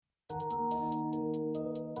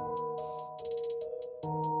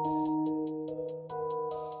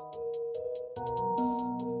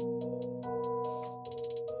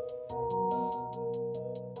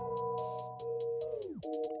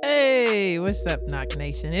Hey, what's up, Knock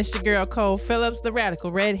Nation? It's your girl, Cole Phillips, the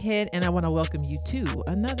Radical Redhead, and I want to welcome you to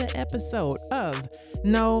another episode of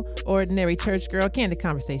No Ordinary Church Girl, candid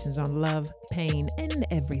conversations on love, pain, and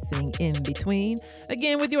everything in between.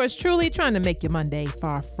 Again, with yours truly, trying to make your Monday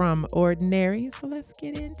far from ordinary. So let's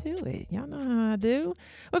get into it. Y'all know how I do.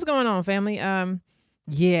 What's going on, family?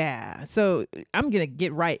 Yeah, so I'm going to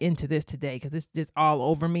get right into this today because it's just all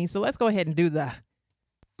over me. So let's go ahead and do the...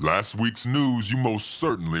 Last week's news you most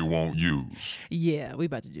certainly won't use. Yeah, we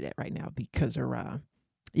about to do that right now because your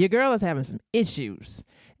girl is having some issues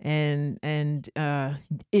and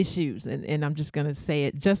issues. And I'm just going to say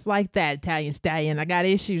it just like that, Italian Stallion. I got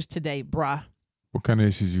issues today, bruh. What kind of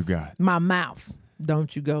issues you got? My mouth.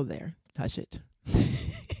 Don't you go there. Hush it.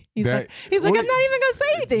 He's like, I'm not even going to say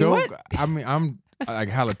anything. What? I mean, I'm like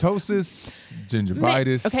halitosis,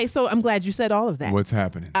 gingivitis. Okay, so I'm glad you said all of that. What's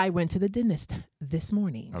happening? I went to the dentist this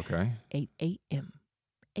morning. Okay. 8 a.m.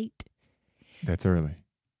 8. That's early.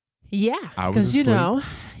 Yeah, because you know,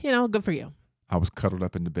 good for you. I was cuddled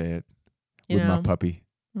up in the bed with my puppy.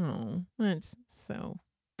 Oh, that's so.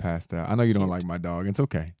 Passed out. I know you don't like my dog. It's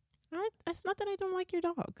okay. It's not that I don't like your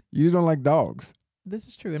dog. You don't like dogs. This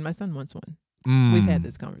is true, and my son wants one. We've had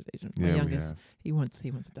this conversation. My youngest, he wants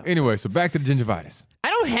a dog. Anyway, so back to the gingivitis.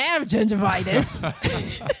 I don't have gingivitis.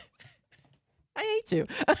 I hate you.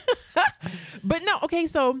 But no, okay,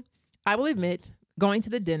 so I will admit, going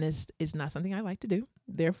to the dentist is not something I like to do.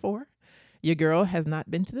 Therefore, your girl has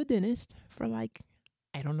not been to the dentist for I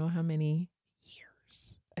don't know how many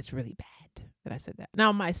years. It's really bad that I said that.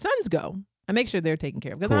 Now, my sons go. I make sure they're taken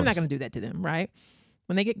care of because I'm not going to do that to them, right?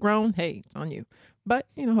 When they get grown, hey, it's on you. But,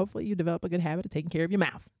 hopefully you develop a good habit of taking care of your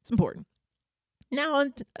mouth. It's important. Now,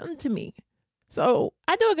 on to me. So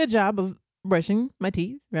I do a good job of brushing my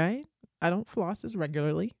teeth, right? I don't floss as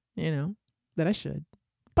regularly, that I should.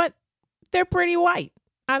 But they're pretty white.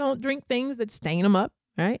 I don't drink things that stain them up,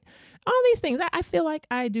 right? All these things. I feel like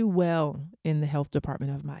I do well in the health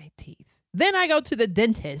department of my teeth. Then I go to the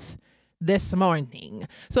dentist this morning.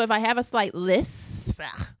 So if I have a slight lisp,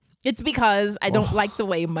 it's because I don't like the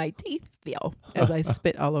way my teeth feel as I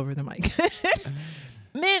spit all over the mic.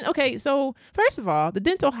 Man, okay, so first of all, the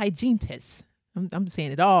dental hygienist, I'm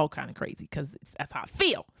saying it all kind of crazy because that's how I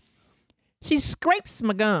feel. She scrapes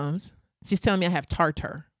my gums. She's telling me I have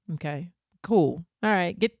tartar. Okay, cool. All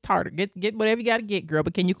right, get tartar. Get whatever you got to get, girl.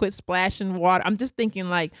 But can you quit splashing water? I'm just thinking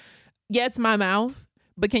yeah, it's my mouth,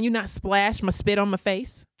 but can you not splash my spit on my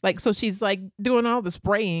face? So she's doing all the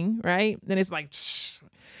spraying, right? Then it's shh.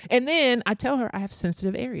 And then I tell her I have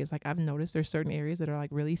sensitive areas. I've noticed there's certain areas that are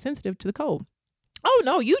really sensitive to the cold. Oh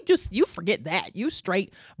no, you forget that. You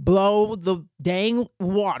straight blow the dang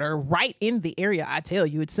water right in the area I tell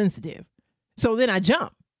you it's sensitive. So then I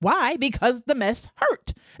jump. Why? Because the mess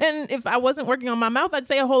hurt. And if I wasn't working on my mouth, I'd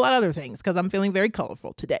say a whole lot of other things because I'm feeling very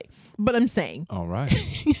colorful today. But I'm saying. All right.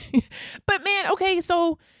 But man, okay,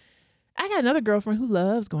 so I got another girlfriend who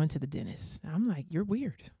loves going to the dentist. I'm like, you're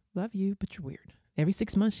weird. Love you, but you're weird. Every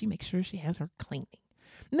 6 months, she makes sure she has her cleaning.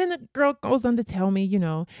 And then the girl goes on to tell me,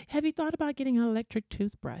 have you thought about getting an electric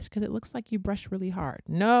toothbrush? Because it looks like you brush really hard.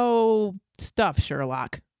 No stuff,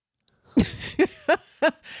 Sherlock.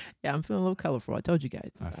 Yeah, I'm feeling a little colorful. I told you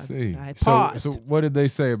guys. I see. I paused. So what did they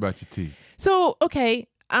say about your teeth? So, okay,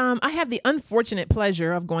 I have the unfortunate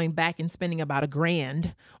pleasure of going back and spending about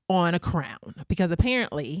 $1,000 on a crown because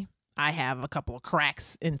apparently I have a couple of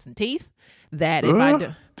cracks in some teeth that if I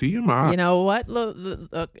do, TMI. you know what? Look,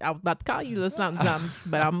 I was about to call you something,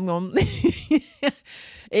 but I'm going to,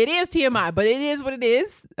 it is TMI, but it is what it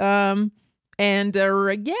is.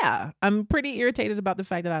 Yeah, I'm pretty irritated about the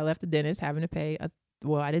fact that I left the dentist having to pay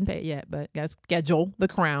I didn't pay it yet, but got to schedule the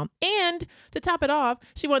crown. And to top it off,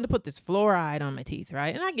 she wanted to put this fluoride on my teeth,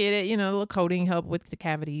 right? And I get it, a little coating help with the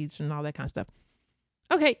cavities and all that kind of stuff.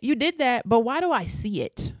 Okay, you did that, but why do I see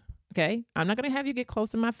it? Okay, I'm not going to have you get close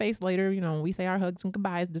to my face later. When we say our hugs and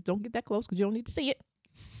goodbyes, just don't get that close because you don't need to see it.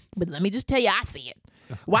 But let me just tell you, I see it.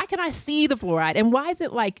 Why can I see the fluoride? And why is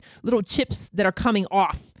it like little chips that are coming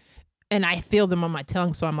off and I feel them on my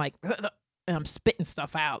tongue? So I'm like, and I'm spitting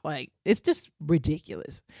stuff out. It's just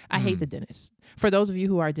ridiculous. I hate the dentist. For those of you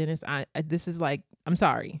who are dentists, this is I'm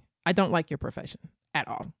sorry. I don't like your profession at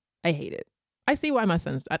all. I hate it. I see why my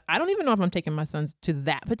sons, I don't even know if I'm taking my sons to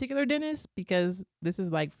that particular dentist because this is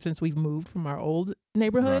since we've moved from our old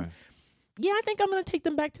neighborhood. Right. Yeah, I think I'm going to take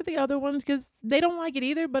them back to the other ones because they don't like it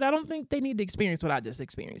either, but I don't think they need to experience what I just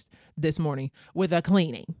experienced this morning with a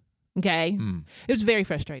cleaning. Okay. Mm, It was very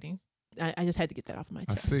frustrating. I just had to get that off my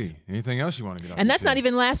I chest. see. Anything else you want to get off? And your that's not chest?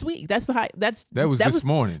 even last week. That was this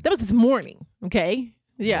morning. That was this morning. Okay.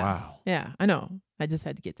 Yeah. Wow. Yeah. I know. I just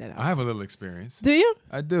had to get that out. I have a little experience. Do you?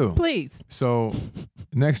 I do. Please. So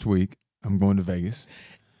next week I'm going to Vegas.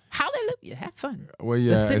 Hallelujah. Have fun. Well,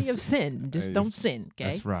 yeah, The city of sin. Just it's- don't sin.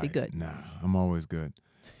 Okay. That's right. Be good. Nah, I'm always good.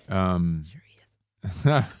 Sure he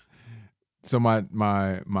is. So my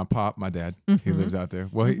pop, my dad, he Mhm. lives out there.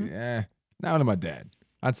 Well, not only my dad.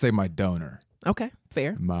 I'd say my donor, Okay.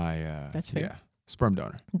 Fair. my That's fair. yeah, sperm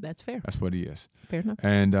donor. That's fair. That's what he is. Fair enough.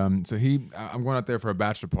 And so I'm going out there for a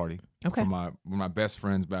bachelor party. Okay. For my best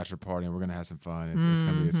friend's bachelor party, and we're gonna have some fun.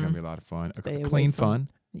 It's gonna be a lot of fun. Stay away Clean from- fun.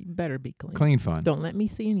 You better be clean. Clean fun. Don't let me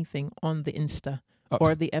see anything on the Insta Oh,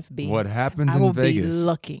 or the FB. What happens I will in Vegas be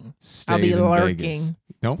looking. stays I'll be in lurking. Vegas.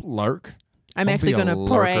 Don't lurk. I'm Don't actually be a going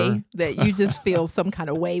to pray lurker. that you just feel some kind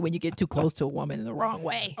of way when you get too close to a woman in the wrong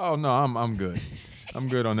way. Oh no, I'm good. I'm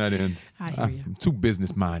good on that end. I hear you. I'm too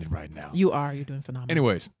business minded right now. You are. You're doing phenomenal.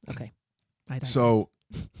 Anyways, Okay. I digress. so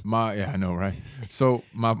I know, right? So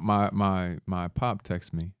my pop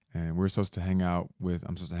texts me, and I'm supposed to hang out with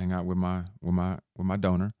my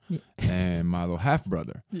donor Yeah. and my little half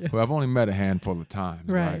brother, Yes. who I've only met a handful of times,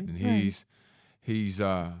 right? Right, And right.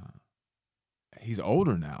 he's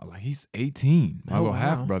older now, like he's 18. My Oh, little wow.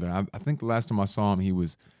 half brother. I think the last time I saw him, he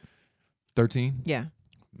was 13, Yeah.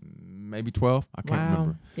 maybe 12. I can't Wow.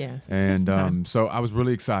 remember. Yeah. it's And some time. so I was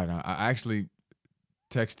really excited. I actually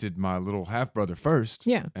texted my little half brother first,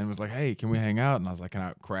 Yeah. and was like, "Hey, can we hang out?" And I was like, "Can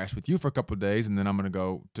I crash with you for a couple of days, and then I'm gonna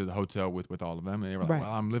go to the hotel with all of them?" And they were like, Right.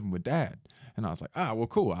 "Well, I'm living with Dad." And I was like, "Ah, well,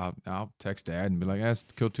 cool. I'll text Dad and be like, let's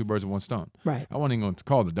kill two birds with one stone." Right. I wasn't even going to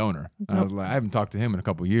call the donor. I Nope. was like, I haven't talked to him in a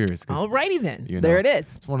couple of years. 'Cause Alrighty then. you There know, it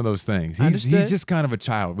is. It's one of those things. He's Understood. just kind of a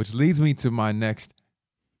child, which leads me to my next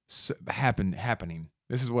happening.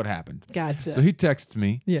 This is what happened. Gotcha. So he texts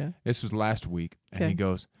me. yeah. This was last week, and Okay. he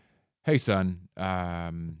goes, "Hey son,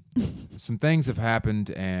 some things have happened,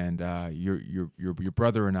 and your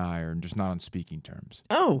brother and I are just not on speaking terms."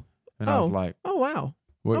 Oh. And I was Oh. like, Oh, wow.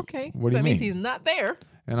 "What? Okay. What do so you that means mean?" he's not there.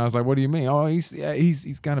 And I was like, "What do you mean?" "Oh,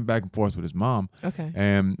 he's kind of back and forth with his mom." Okay.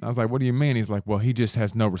 And I was like, "What do you mean?" He's like, "Well, he just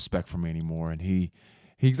has no respect for me anymore, and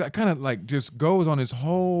he's like, kind of like just goes on his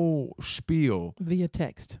whole spiel Via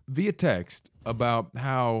text. via text about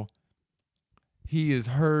how he is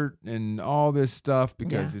hurt and all this stuff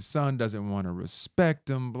because Yeah. his son doesn't want to respect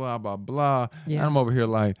him, blah, blah, blah." And Yeah. I'm over here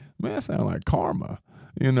like, man, that sounds like karma,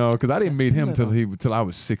 because I didn't Just meet a him little. till I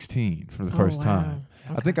was 16 for the Oh, first wow. time.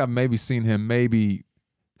 I think I've maybe seen him maybe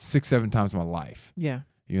 6-7 times in my life. Yeah.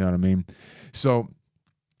 You know what I mean? So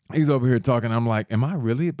he's over here talking. I'm like, am I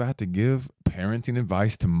really about to give parenting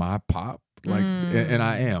advice to my pop? Like, and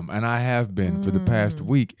I am, and I have been for the past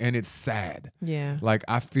week, and it's sad. Yeah. Like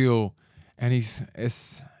I feel, and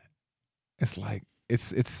it's like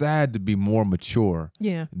it's sad to be more mature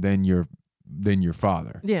Yeah. than your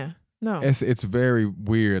father. Yeah. No. It's very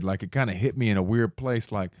weird. Like it kind of hit me in a weird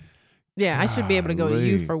place. Like, Yeah. I should be able to go to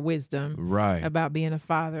you golly. for wisdom right. about being a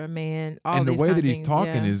father, a man. All And the these way kind that of he's things.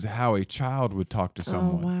 talking Yeah. is how a child would talk to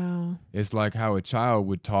someone. Oh, wow. It's like how a child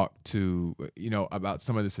would talk to, about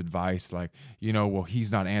some of this advice, like, well,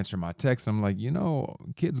 he's not answering my text. I'm like,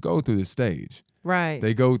 kids go through this stage. Right.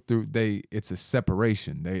 They go through, it's a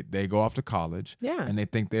separation. They go off to college yeah. and they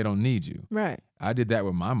think they don't need you. Right. I did that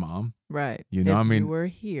with my mom. Right. You know, if I mean- you were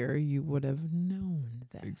here, you would have known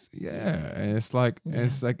that. Yeah. And it's like,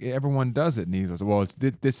 everyone does it. And he's like, well,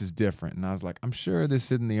 this is different. And I was like, I'm sure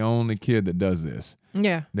this isn't the only kid that does this.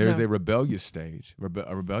 Yeah. There's no. a rebellious stage,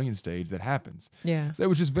 a rebellion stage that happens. Yeah. So it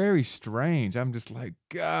was just very strange. I'm just like,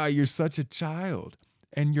 God, you're such a child,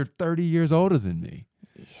 and you're 30 years older than me,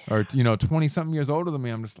 or 20 something years older than me.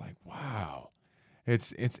 I'm just like, wow,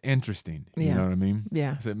 it's interesting. You Yeah. know what I mean?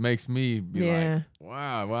 Yeah. So it makes me be Yeah. like,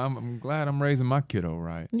 wow. Well, I'm glad I'm raising my kiddo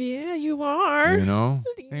right. Yeah, you are. You know.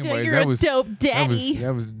 Anyways, You're a dope daddy.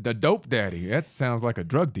 That was the dope daddy. That sounds like a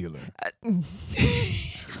drug dealer.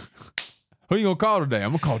 Who you gonna call today? I'm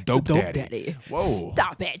gonna call dope, daddy. Whoa.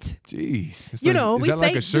 Stop it. Jeez. You know, is we that say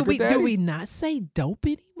like a sugar daddy? do we not say dope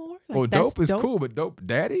anymore? Like, Well, that's dope is cool, but dope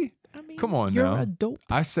daddy? I mean, Come on you're now. a dope.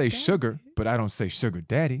 I say daddy. sugar, but I don't say sugar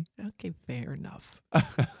daddy. Okay, fair enough.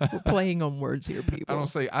 We're playing on words here, people. I don't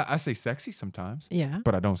say I say sexy sometimes, Yeah.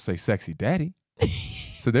 but I don't say sexy daddy.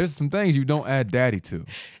 So there's some things you don't add daddy to.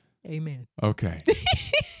 Amen. Okay.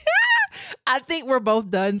 I think we're both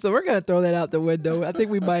done, so we're gonna throw that out the window. I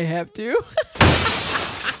think we might have to.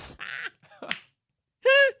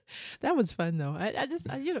 That was fun though. I just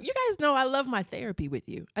you guys know I love my therapy with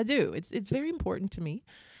you. I do. It's very important to me.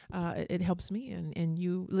 it helps me, and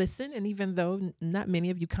you listen. And even though not many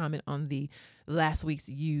of you comment on the last week's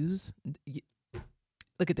use,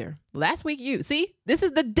 look at there. Last week you see, this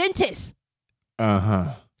is the dentist.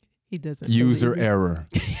 He doesn't. User believe it. error.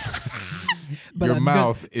 But Your I'm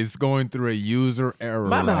mouth is going through a user error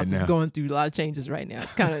My right mouth now. is going through a lot of changes right now.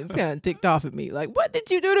 It's kind of ticked off at me. Like, what did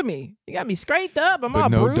you do to me? You got me scraped up. I'm but all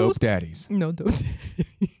no bruised. dope daddies. No dope.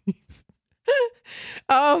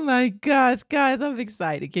 Oh my gosh, guys, I'm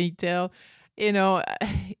excited. Can you tell? You know,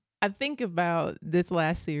 I think about this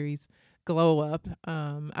last series, Glow Up.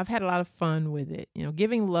 I've had a lot of fun with it. You know,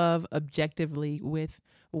 giving love objectively with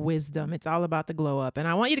wisdom. It's all about the glow up. And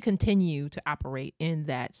I want you to continue to operate in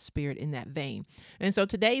that spirit, in that vein. And so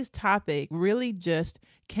today's topic really just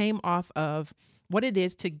came off of what it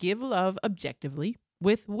is to give love objectively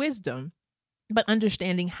with wisdom, but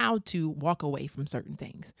understanding how to walk away from certain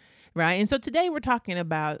things, right? And so today we're talking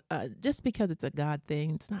about just because it's a God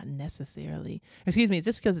thing, it's not necessarily,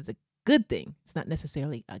 just because it's a good thing, it's not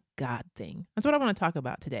necessarily a God thing. That's what I want to talk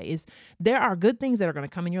about today. Is there are good things that are going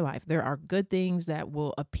to come in your life. There are good things that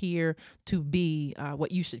will appear to be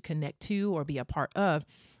what you should connect to or be a part of,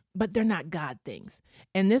 but they're not God things.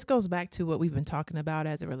 And this goes back to what we've been talking about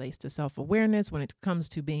as it relates to self-awareness when it comes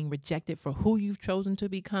to being rejected for who you've chosen to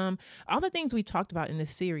become. All the things we talked about in this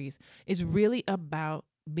series is really about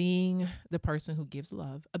being the person who gives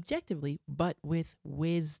love objectively, but with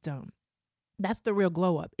wisdom. That's the real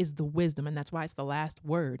glow up, is the wisdom. And that's why it's the last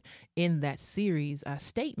word in that series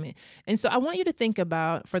statement. And so I want you to think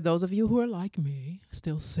about, for those of you who are like me,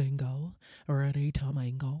 still single, ready to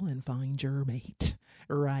mingle and find your mate,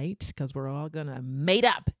 right? Because we're all going to mate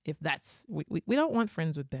up if that's, we don't want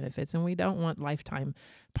friends with benefits, and we don't want lifetime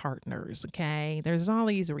partners, okay? There's all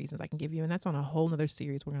these reasons I can give you, and that's on a whole nother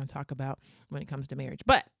series we're going to talk about when it comes to marriage.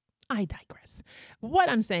 But I digress. What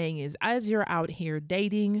I'm saying is, as you're out here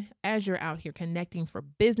dating, as you're out here connecting for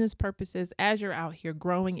business purposes, as you're out here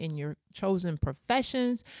growing in your chosen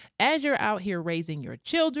professions, as you're out here raising your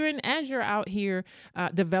children, as you're out here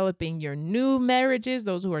developing your new marriages,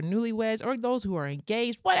 those who are newlyweds or those who are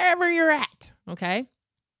engaged, whatever you're at, okay?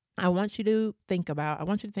 I want you to think about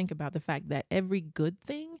the fact that every good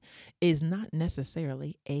thing is not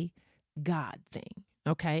necessarily a God thing.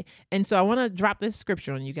 Okay. And so I want to drop this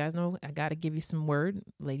scripture on you. Guys know I got to give you some word.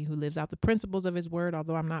 Lady who lives out the principles of his word.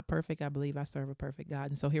 Although I'm not perfect, I believe I serve a perfect God.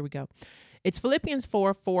 And so here we go. It's Philippians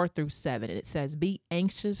 4:4-7. And it says, be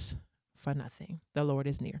anxious for nothing. The Lord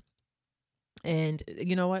is near. And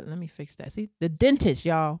you know what? Let me fix that. See, the dentist,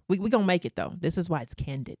 y'all, we going to make it though. This is why it's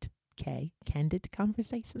candid. Okay. Candid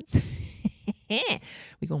conversations.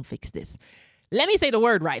 We going to fix this. Let me say the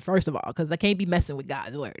word right, first of all, because I can't be messing with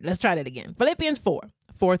God's word. Let's try that again. Philippians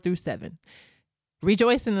 4:4-7.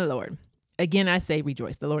 Rejoice in the Lord. Again, I say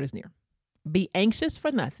rejoice. The Lord is near. Be anxious for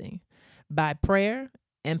nothing. By prayer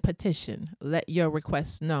and petition, let your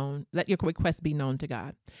requests be known to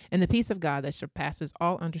God. And the peace of God that surpasses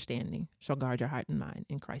all understanding shall guard your heart and mind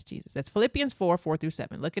in Christ Jesus. That's Philippians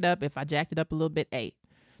 4:4-7. Look it up. If I jacked it up a little bit,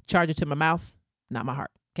 charge it to my mouth, not my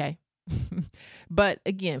heart. Okay. But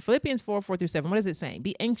again, Philippians 4:4-7, what is it saying?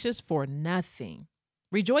 Be anxious for nothing.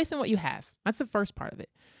 Rejoice in what you have. That's the first part of it.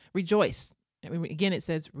 Rejoice. Again, it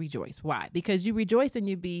says rejoice. Why? Because you rejoice and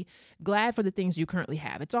you be glad for the things you currently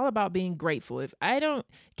have. It's all about being grateful. If I don't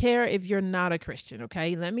care if you're not a Christian,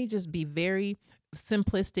 okay? Let me just be very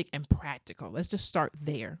simplistic and practical. Let's just start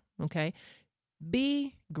there, okay?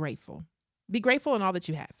 Be grateful. Be grateful in all that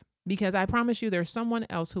you have, because I promise you there's someone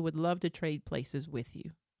else who would love to trade places with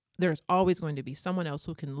you. There's always going to be someone else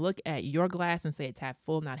who can look at your glass and say it's half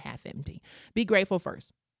full, not half empty. Be grateful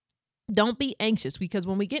first. Don't be anxious, because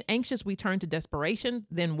when we get anxious, we turn to desperation,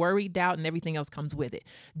 then worry, doubt, and everything else comes with it.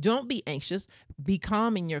 Don't be anxious. Be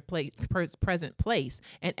calm in your present place.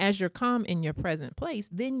 And as you're calm in your present place,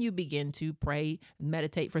 then you begin to pray,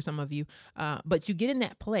 meditate for some of you. But you get in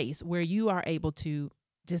that place where you are able to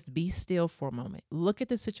just be still for a moment. Look at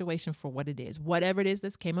the situation for what it is, whatever it is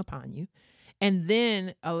that's came upon you, and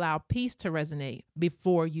then allow peace to resonate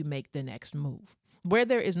before you make the next move. Where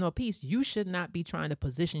there is no peace, you should not be trying to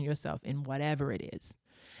position yourself in whatever it is.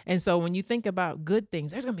 And so when you think about good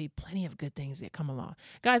things, there's going to be plenty of good things that come along.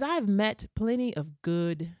 Guys, I've met plenty of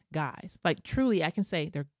good guys. Like truly, I can say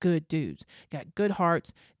they're good dudes, got good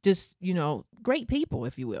hearts, just, great people,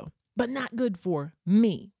 if you will, but not good for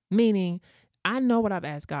me. Meaning I know what I've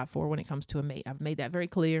asked God for when it comes to a mate. I've made that very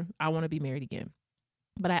clear. I want to be married again.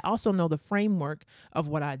 But I also know the framework of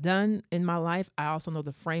what I've done in my life. I also know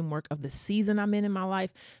the framework of the season I'm in my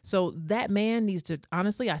life. So that man needs to,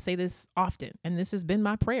 honestly, I say this often, and this has been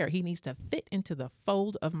my prayer. He needs to fit into the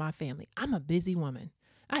fold of my family. I'm a busy woman.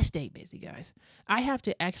 I stay busy, guys. I have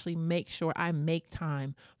to actually make sure I make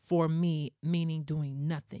time for me, meaning doing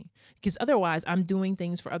nothing. Because otherwise, I'm doing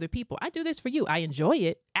things for other people. I do this for you. I enjoy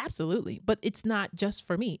it, absolutely. But it's not just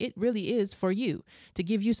for me. It really is for you, to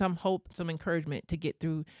give you some hope, some encouragement to get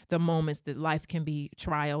through the moments that life can be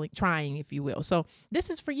trying, if you will. So this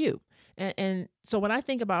is for you. And so when I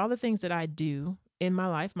think about all the things that I do in my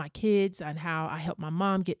life, my kids, and how I help my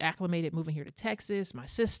mom get acclimated moving here to Texas, my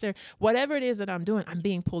sister, whatever it is that I'm doing, I'm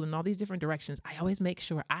being pulled in all these different directions. I always make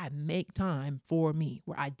sure I make time for me,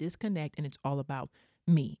 where I disconnect and it's all about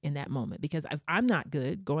me in that moment. Because if I'm not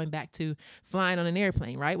good, going back to flying on an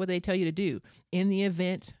airplane, right? What they tell you to do in the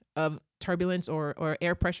event of turbulence or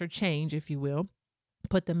air pressure change, if you will,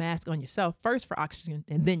 put the mask on yourself first for oxygen,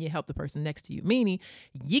 and then you help the person next to you. Meaning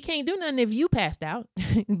you can't do nothing if you passed out.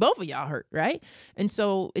 Both of y'all hurt, right? And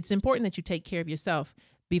so it's important that you take care of yourself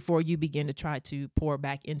before you begin to try to pour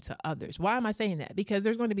back into others. Why am I saying that? Because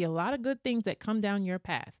there's going to be a lot of good things that come down your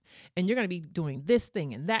path, and you're going to be doing this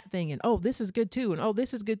thing and that thing, and oh, this is good too, and oh,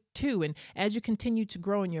 this is good too. And as you continue to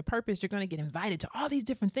grow in your purpose, you're going to get invited to all these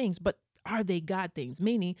different things, but are they God things?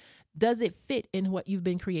 Meaning, does it fit in what you've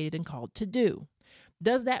been created and called to do?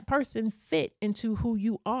 Does that person fit into who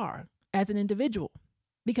you are as an individual?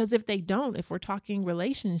 Because if they don't, if we're talking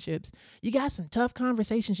relationships, you got some tough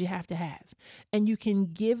conversations you have to have. And you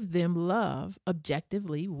can give them love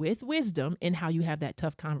objectively with wisdom in how you have that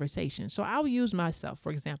tough conversation. So I'll use myself,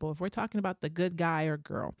 for example, if we're talking about the good guy or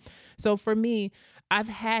girl. So for me, I've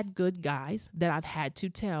had good guys that I've had to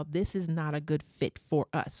tell, this is not a good fit for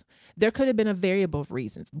us. There could have been a variable of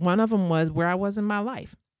reasons. One of them was where I was in my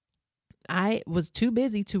life. I was too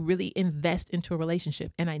busy to really invest into a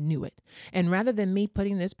relationship, and I knew it. And rather than me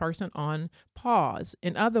putting this person on pause,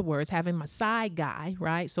 in other words, having my side guy,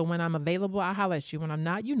 right? So when I'm available, I'll holler at you. When I'm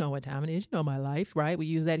not, you know what time it is. You know my life, right? We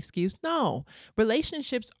use that excuse. No,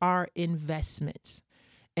 relationships are investments.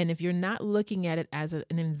 And if you're not looking at it as an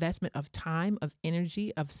investment of time, of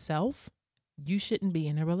energy, of self, you shouldn't be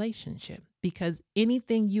in a relationship, because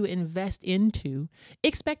anything you invest into,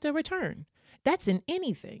 expect a return. That's in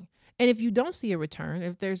anything. And if you don't see a return,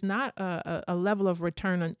 if there's not a level of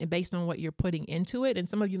return based on what you're putting into it, and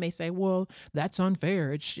some of you may say, well, that's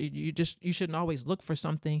unfair. You shouldn't always look for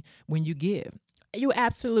something when you give. You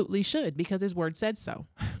absolutely should, because his word said so.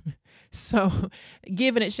 So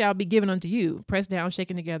given it shall be given unto you, pressed down,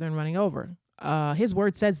 shaken together, and running over. His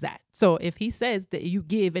word says that. So if he says that you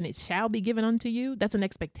give and it shall be given unto you, that's an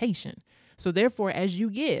expectation. So therefore, as you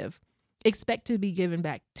give, expect to be given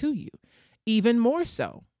back to you, even more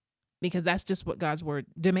so. Because that's just what God's word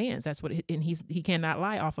demands. That's what, and he cannot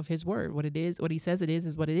lie off of his word. What it is, what he says it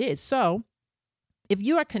is what it is. So if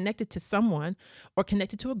you are connected to someone or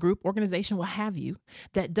connected to a group, organization, what have you,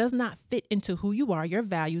 that does not fit into who you are, your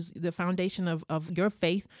values, the foundation of your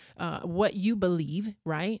faith, what you believe,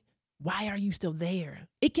 right? Why are you still there?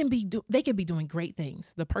 It can be, they could be doing great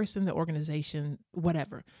things. The person, the organization,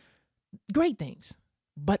 whatever, great things,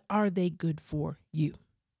 but are they good for you?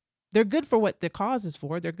 They're good for what the cause is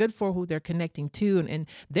for. They're good for who they're connecting to and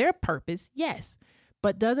their purpose, yes.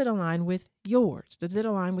 But does it align with yours? Does it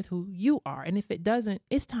align with who you are? And if it doesn't,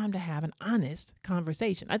 it's time to have an honest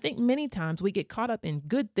conversation. I think many times we get caught up in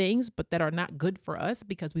good things, but that are not good for us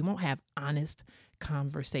because we won't have honest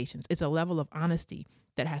conversations. It's a level of honesty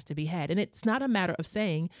that has to be had. And it's not a matter of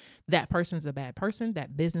saying that person's a bad person,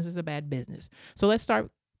 that business is a bad business. So let's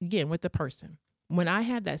start again with the person. When I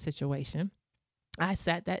had that situation, I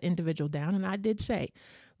sat that individual down and I did say,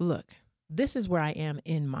 look, this is where I am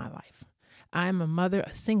in my life. I'm a mother,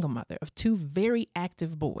 a single mother of two very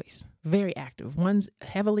active boys, very active. One's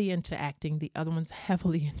heavily into acting. The other one's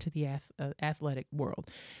heavily into the athletic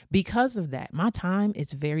world. Because of that, my time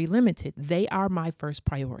is very limited. They are my first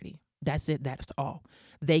priority. That's it. That's all.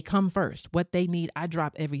 They come first. What they need, I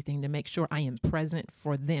drop everything to make sure I am present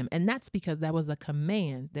for them. And that's because that was a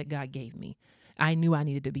command that God gave me. I knew I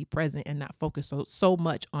needed to be present and not focus so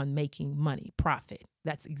much on making money, profit.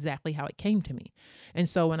 That's exactly how it came to me. And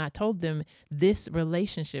so when I told them this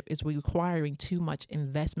relationship is requiring too much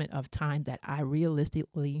investment of time that I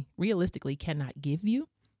realistically cannot give you,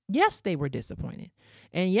 yes, they were disappointed.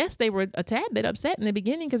 And yes, they were a tad bit upset in the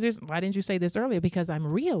beginning because why didn't you say this earlier? Because I'm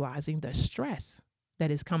realizing the stress that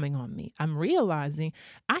is coming on me. I'm realizing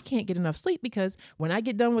I can't get enough sleep because when I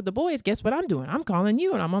get done with the boys, guess what I'm doing? I'm calling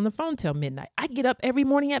you and I'm on the phone till midnight. I get up every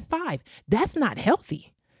morning at 5. That's not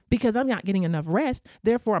healthy because I'm not getting enough rest.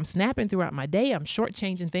 Therefore, I'm snapping throughout my day. I'm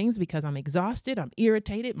shortchanging things because I'm exhausted. I'm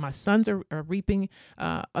irritated. My sons are reaping,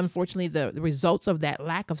 unfortunately, the results of that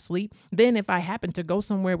lack of sleep. Then if I happen to go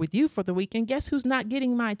somewhere with you for the weekend, guess who's not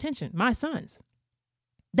getting my attention? My sons.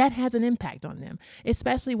 That has an impact on them,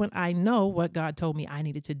 especially when I know what God told me I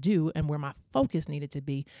needed to do and where my focus needed to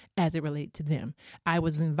be as it related to them. I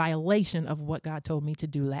was in violation of what God told me to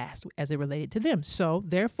do last as it related to them. So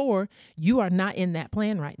therefore, you are not in that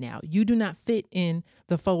plan right now. You do not fit in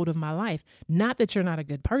the fold of my life. Not that you're not a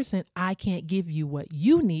good person. I can't give you what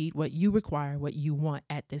you need, what you require, what you want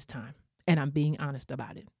at this time. And I'm being honest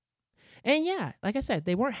about it. And yeah, like I said,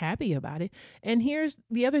 they weren't happy about it. And here's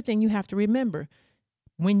the other thing you have to remember.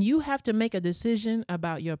 When you have to make a decision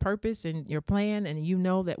about your purpose and your plan, and you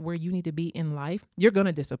know that where you need to be in life, you're going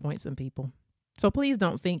to disappoint some people. So please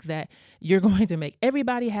don't think that you're going to make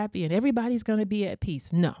everybody happy and everybody's going to be at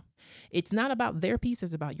peace. No, it's not about their peace.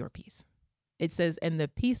 It's about your peace. It says, and the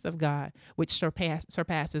peace of God, which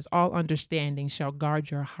surpasses all understanding, shall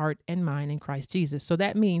guard your heart and mind in Christ Jesus. So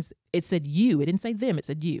that means it said you. It didn't say them. It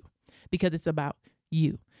said you, because it's about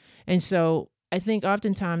you. And so I think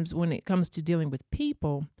oftentimes when it comes to dealing with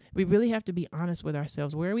people, we really have to be honest with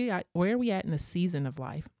ourselves. Where are we at in the season of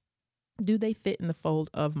life? Do they fit in the fold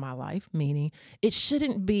of my life? Meaning it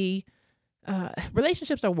shouldn't be,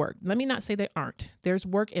 relationships are work. Let me not say they aren't. There's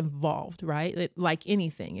work involved, right? Like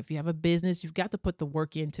anything, if you have a business, you've got to put the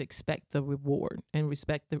work in to expect the reward and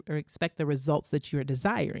expect the results that you're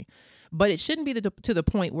desiring. But it shouldn't be to the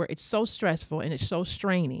point where it's so stressful and it's so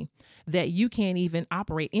straining that you can't even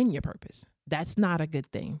operate in your purpose. That's not a good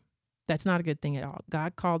thing. That's not a good thing at all.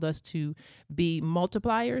 God called us to be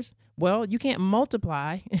multipliers. Well, you can't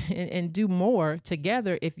multiply and do more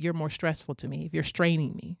together if you're more stressful to me, if you're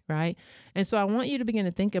straining me, right? And so I want you to begin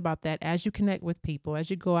to think about that as you connect with people, as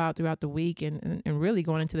you go out throughout the week and really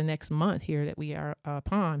going into the next month here that we are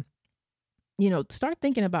upon. Start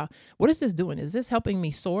thinking about, what is this doing? Is this helping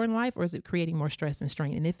me soar in life, or is it creating more stress and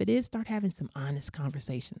strain? And if it is, start having some honest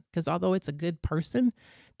conversation, because although it's a good person,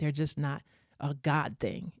 they're just not a God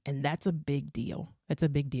thing. And that's a big deal. That's a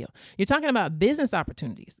big deal. You're talking about business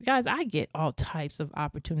opportunities. Guys, I get all types of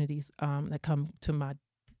opportunities that come to my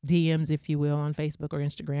DMs, if you will, on Facebook or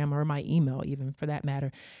Instagram, or my email, even for that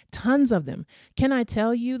matter. Tons of them. Can I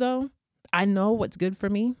tell you, though, I know what's good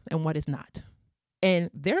for me and what is not.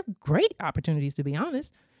 And they're great opportunities, to be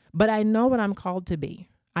honest, but I know what I'm called to be.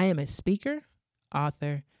 I am a speaker,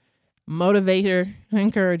 author, motivator,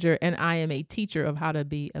 encourager, and I am a teacher of how to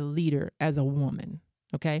be a leader as a woman.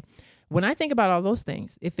 Okay. When I think about all those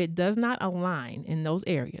things, if it does not align in those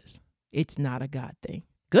areas, it's not a God thing.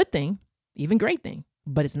 Good thing, even great thing,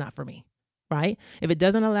 but it's not for me. Right? If it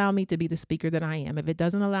doesn't allow me to be the speaker that I am, if it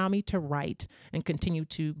doesn't allow me to write and continue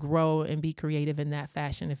to grow and be creative in that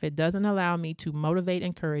fashion, if it doesn't allow me to motivate,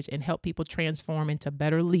 encourage, and help people transform into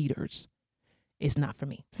better leaders, it's not for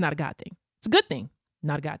me. It's not a God thing. It's a good thing,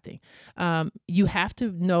 not a God thing. You have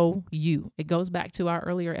to know you. It goes back to our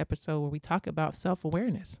earlier episode where we talk about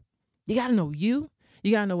self-awareness. You got to know you.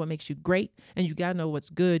 You got to know what makes you great, and you got to know what's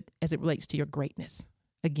good as it relates to your greatness.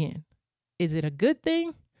 Again, is it a good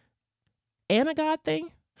thing and a God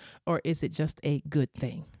thing, or is it just a good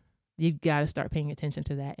thing? You've got to start paying attention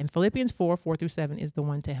to that. And Philippians 4:4-7 is the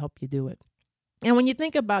one to help you do it. And when you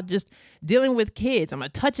think about just dealing with kids, I'm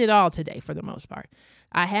going to touch it all today for the most part.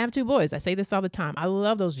 I have 2 boys. I say this all the time. I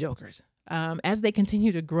love those jokers. As they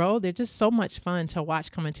continue to grow, they're just so much fun to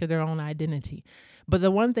watch come into their own identity. But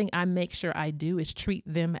the one thing I make sure I do is treat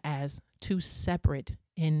them as 2 separate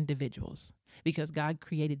individuals, because God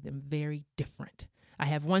created them very different. I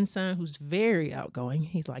have one son who's very outgoing.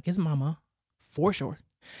 He's like his mama, for sure.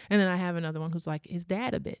 And then I have another one who's like his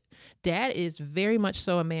dad a bit. Dad is very much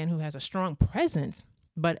so a man who has a strong presence,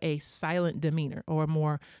 but a silent demeanor, or a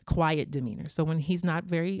more quiet demeanor. So when he's not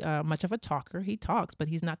very much of a talker, he talks, but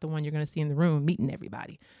he's not the one you're going to see in the room meeting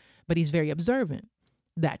everybody. But he's very observant.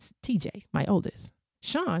 That's TJ, my oldest.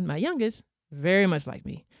 Sean, my youngest, very much like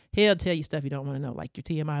me. He'll tell you stuff you don't want to know, like your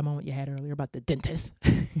TMI moment you had earlier about the dentist.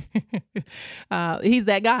 He's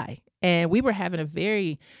that guy. And we were having a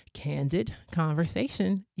very candid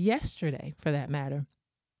conversation yesterday, for that matter,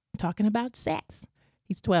 talking about sex.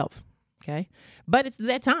 He's 12. Okay. But it's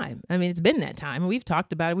that time. I mean, it's been that time. We've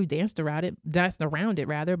talked about it. We've danced around it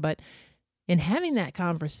rather. But in having that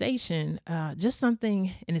conversation, just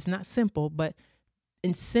something, and it's not simple, but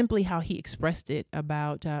in simply how he expressed it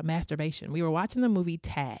about masturbation. We were watching the movie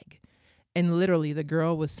Tag, and literally the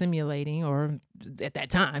girl was simulating, or at that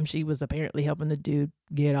time, she was apparently helping the dude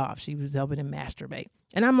get off. She was helping him masturbate.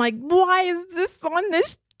 And I'm like, why is this on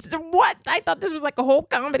this? What? I thought this was like a whole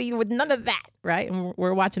comedy with none of that, right? And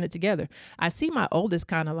we're watching it together. I see my oldest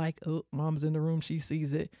kind of like, oh, mom's in the room. She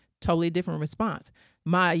sees it. Totally different response.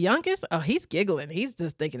 My youngest, oh, he's giggling. He's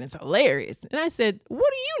just thinking it's hilarious. And I said,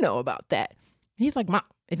 what do you know about that? He's like, Mom,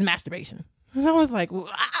 it's masturbation. And I was like,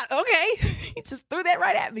 okay, he just threw that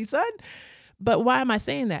right at me, son. But why am I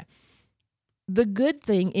saying that? The good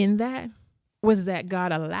thing in that was that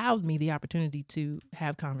God allowed me the opportunity to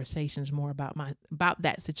have conversations more about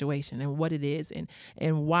that situation and what it is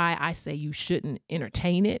and why I say you shouldn't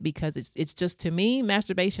entertain it, because it's just, to me,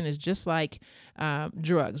 masturbation is just like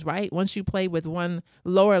drugs, right? Once you play with one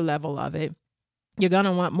lower level of it, you're going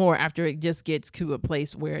to want more after it just gets to a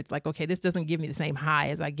place where it's like, okay, this doesn't give me the same high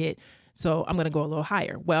as I get, so I'm going to go a little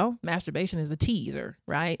higher. Well, masturbation is a teaser,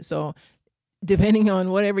 right? So depending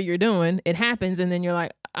on whatever you're doing, it happens, and then you're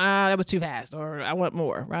like, that was too fast, or I want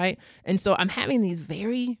more, right? And so I'm having these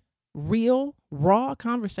very real, raw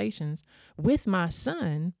conversations with my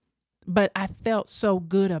son, but I felt so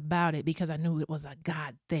good about it because I knew it was a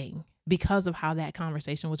God thing because of how that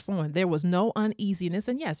conversation was flowing. There was no uneasiness.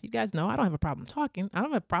 And yes, you guys know I don't have a problem talking. I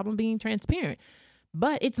don't have a problem being transparent,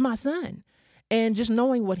 but it's my son. And just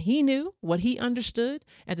knowing what he knew, what he understood.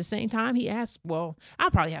 At the same time, he asked, well, I'll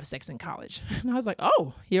probably have sex in college. And I was like,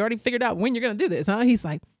 oh, you already figured out when you're going to do this, huh? He's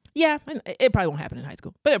like, yeah, it probably won't happen in high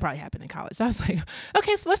school, but it'll probably happen in college. So I was like,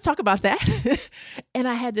 okay, so let's talk about that. And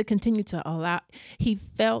I had to continue to allow, he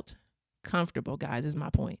felt comfortable, guys, is my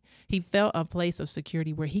point. He felt a place of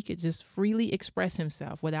security where he could just freely express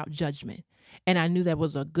himself without judgment. And I knew that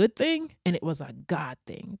was a good thing, and it was a God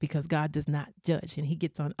thing, because God does not judge, and he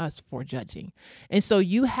gets on us for judging. And so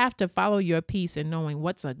you have to follow your peace in knowing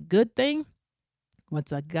what's a good thing,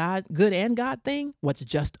 what's a good and God thing, what's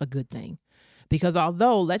just a good thing. Because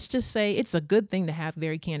although, let's just say it's a good thing to have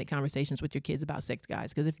very candid conversations with your kids about sex,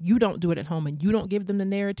 guys, because if you don't do it at home and you don't give them the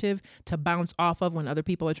narrative to bounce off of when other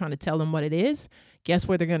people are trying to tell them what it is, guess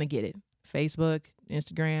where they're going to get it? Facebook,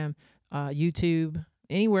 Instagram, YouTube,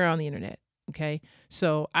 anywhere on the internet. Okay.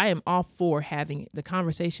 So I am all for having the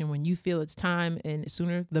conversation when you feel it's time, and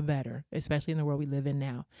sooner the better, especially in the world we live in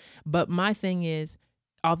now. But my thing is,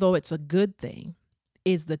 although it's a good thing,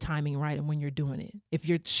 is the timing right and when you're doing it? If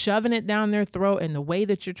you're shoving it down their throat and the way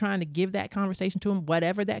that you're trying to give that conversation to them,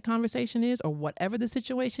 whatever that conversation is or whatever the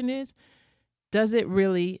situation is, does it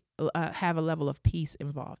really have a level of peace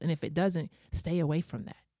involved? And if it doesn't, stay away from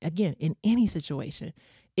that. Again, in any situation,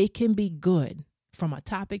 it can be good, from a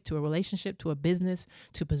topic to a relationship to a business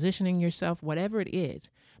to positioning yourself, whatever it is.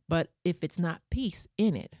 But if it's not peace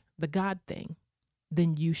in it, the God thing,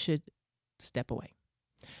 then you should step away.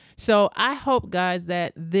 So I hope, guys,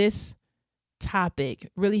 that this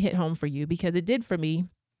topic really hit home for you, because it did for me.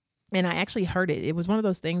 And I actually heard it. It was one of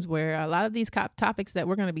those things where a lot of these topics that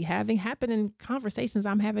we're going to be having happen in conversations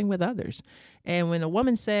I'm having with others. And when a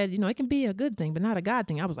woman said, it can be a good thing, but not a God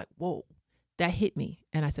thing, I was like, whoa. That hit me.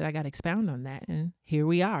 And I said, I got to expound on that. And here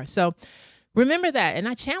we are. So remember that. And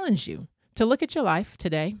I challenge you to look at your life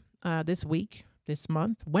today, this week, this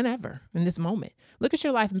month, whenever, in this moment. Look at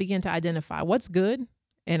your life and begin to identify what's good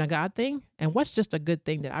and a God thing, and what's just a good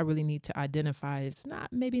thing that I really need to identify. It's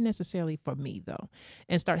not maybe necessarily for me, though,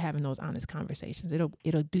 and start having those honest conversations.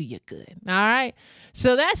 It'll do you good. All right.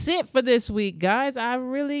 So that's it for this week, guys. I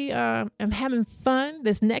really am having fun.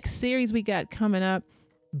 This next series we got coming up,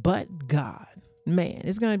 But God. Man,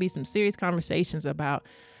 it's going to be some serious conversations about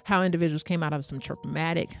how individuals came out of some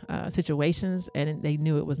traumatic situations, and they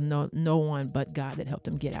knew it was no one but God that helped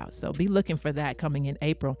them get out. So be looking for that coming in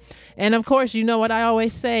April. And of course, you know what I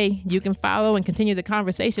always say, you can follow and continue the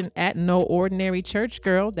conversation at No Ordinary Church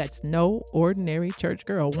Girl. That's No Ordinary Church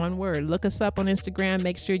Girl, one word. Look us up on Instagram.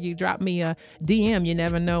 Make sure you drop me a DM. You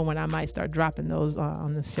never know when I might start dropping those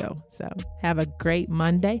on the show. So have a great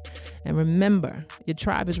Monday. And remember, your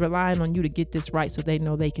tribe is relying on you to get this right so they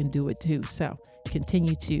know they can do it too. So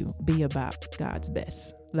continue to be about God's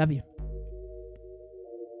best. Love you.